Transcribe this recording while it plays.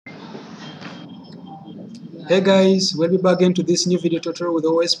Hey guys, welcome back into this new video tutorial with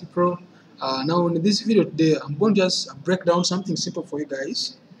OSP Pro. Now in this video today, I'm going to just break down something simple for you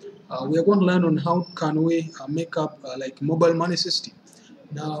guys. We are going to learn on how can we make up like mobile money system.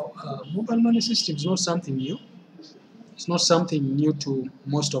 Now, mobile money system is not something new. It's not something new to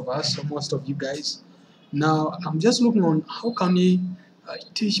most of us or most of you guys. Now, I'm just looking on how can we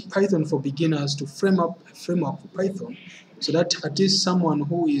teach Python for beginners to frame up a framework for Python so that at least someone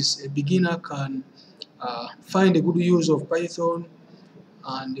who is a beginner can find a good use of Python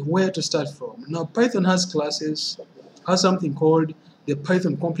and where to start from. Now, Python has classes, has something called the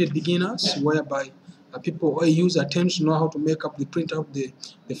Python Complete Beginners, whereby people or user tend to know how to make up the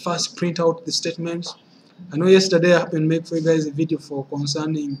first print out the statements. I know yesterday I happened to make for you guys a video for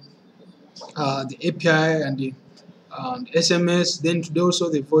concerning the API and the SMS, then today also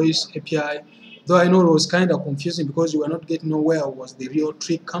the voice API, though I know it was kind of confusing because you were not getting where was the real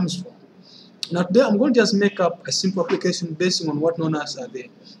trick comes from. Now today I'm going to just make up a simple application based on what known as the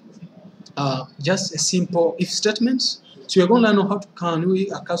just a simple if statements. So we're going to learn how to can we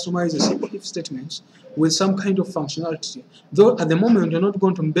customize a simple if statements with some kind of functionality. Though at the moment you're not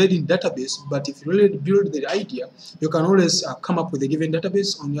going to embed in database, but if you really build the idea, you can always come up with a given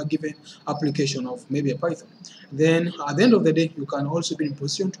database on your given application of maybe a Python. Then at the end of the day, you can also be in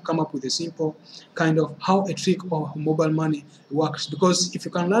position to come up with a simple kind of how a trick or mobile money works. Because if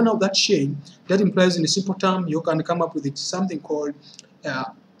you can learn out that chain, that implies in a simple term, you can come up with something called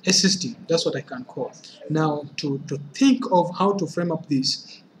a system. That's what I can call. Now, to think of how to frame up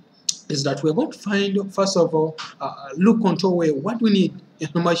this is that we're going to find, first of all, look onto what we need in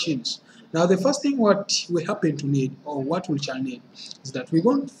the machines. Now, the first thing what we happen to need, or what we shall need, is that we're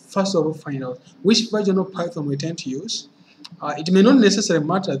going to first of all find out which version of Python we tend to use. It may not necessarily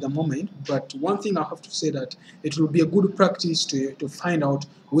matter at the moment, but one thing I have to say that it will be a good practice to find out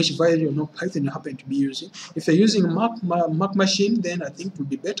which version of Python you happen to be using. If you're using a Mac machine, then I think it will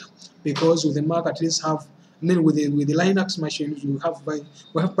be better, because with the Mac at least have, I mean with the Linux machines, we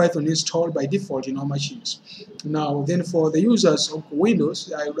have Python installed by default in our machines. Now then for the users of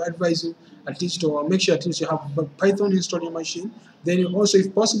Windows, I would advise you at least to make sure at least you have Python installed in your machine. Then you also,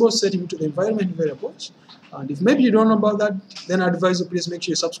 if possible, set it to the environment variables. And if maybe you don't know about that, then I advise you please make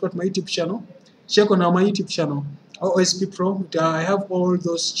sure you subscribe to my YouTube channel. Check on my YouTube channel, OSP Pro. I have all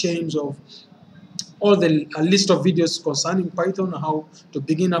those chains of all the list of videos concerning Python, how to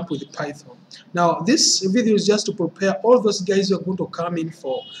begin up with Python. Now, this video is just to prepare all those guys who are going to come in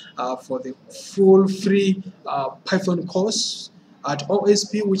for the full free Python course at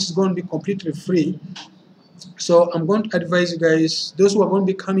OSP, which is going to be completely free. So I'm going to advise you guys, those who are going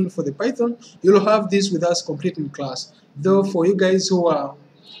to be coming for the Python, you'll have this with us complete in class. Though for you guys who are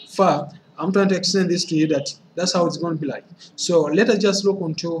far, I'm trying to explain this to you that's how it's going to be like. So let us just look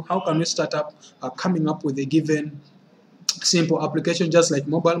into how can we start up coming up with a given simple application, just like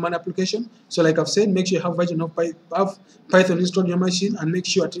mobile money application. So like I've said, make sure you have version of Python installed on your machine, and make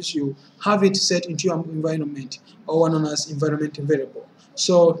sure at least you have it set into your environment, or one known as environment variable.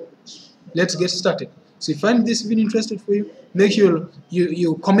 So let's get started. So if you find this video interesting for you, make sure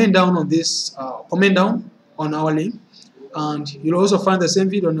you comment down on this, comment down on our link, and you'll also find the same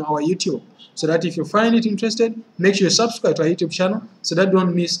video on our YouTube. So that if you find it interested, make sure you subscribe to our YouTube channel so that you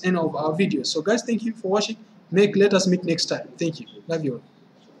don't miss any of our videos. So guys, thank you for watching. Let us meet next time. Thank you. Love you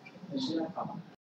all.